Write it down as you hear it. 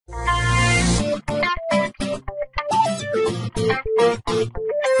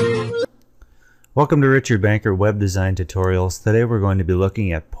Welcome to Richard Banker Web Design Tutorials. Today we're going to be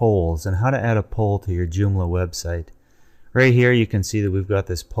looking at polls and how to add a poll to your Joomla website. Right here you can see that we've got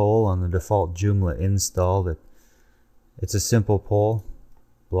this poll on the default Joomla install. It's a simple poll.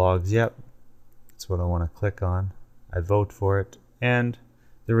 Blogs, yep, that's what I want to click on. I vote for it and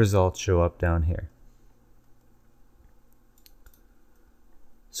the results show up down here.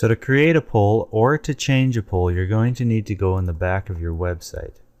 So to create a poll or to change a poll, you're going to need to go in the back of your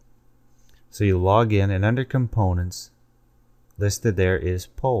website. So you log in, and under Components, listed there is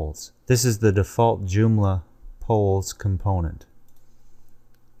Polls. This is the default Joomla Polls component.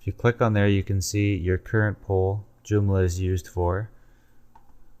 If you click on there, you can see your current poll Joomla is used for.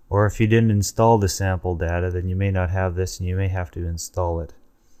 Or if you didn't install the sample data, then you may not have this and you may have to install it.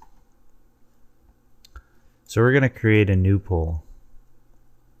 So we're going to create a new poll.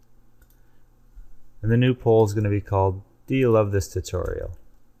 And the new poll is going to be called, "Do you love this tutorial?"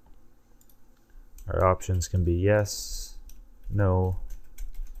 Our options can be yes, no,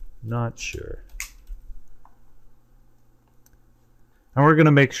 not sure. And we're going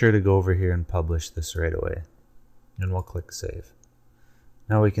to make sure to go over here and publish this right away. And we'll click Save.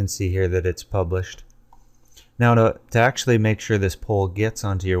 Now we can see here that it's published. Now to actually make sure this poll gets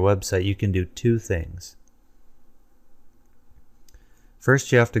onto your website, you can do two things.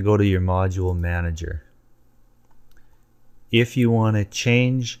 First, you have to go to your module manager. If you want to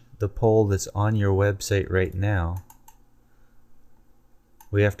change the poll that's on your website right now,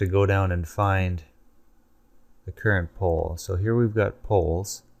 we have to go down and find the current poll. So here we've got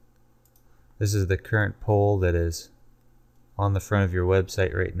polls. This is the current poll that is on the front of your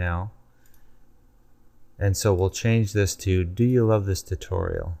website right now. And so we'll change this to "Do you love this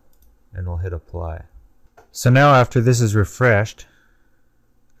tutorial?" and we'll hit apply. So now after this is refreshed,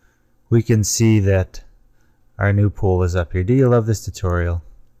 we can see that our new poll is up here. Do you love this tutorial?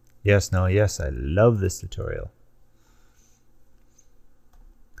 Yes, no, yes, I love this tutorial.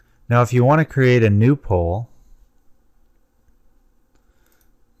 Now if you want to create a new poll,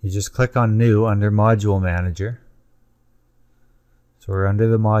 you just click on New under Module Manager. So we're under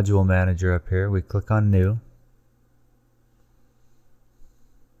the Module Manager up here. We click on New.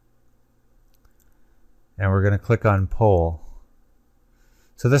 And we're going to click on Poll.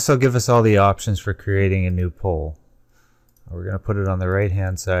 So this will give us all the options for creating a new poll. We're going to put it on the right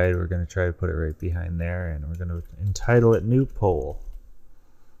hand side. We're going to try to put it right behind there, and we're going to entitle it New Poll.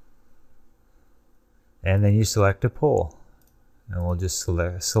 And then you select a poll, and we'll just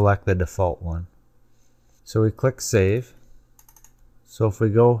select the default one. So we click Save. So if we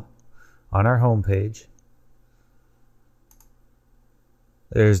go on our home page,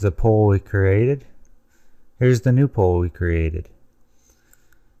 there's the poll we created. Here's the new poll we created.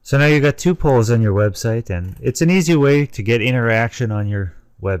 So now you've got two polls on your website, and it's an easy way to get interaction on your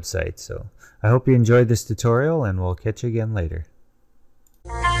website. So I hope you enjoyed this tutorial, and we'll catch you again later.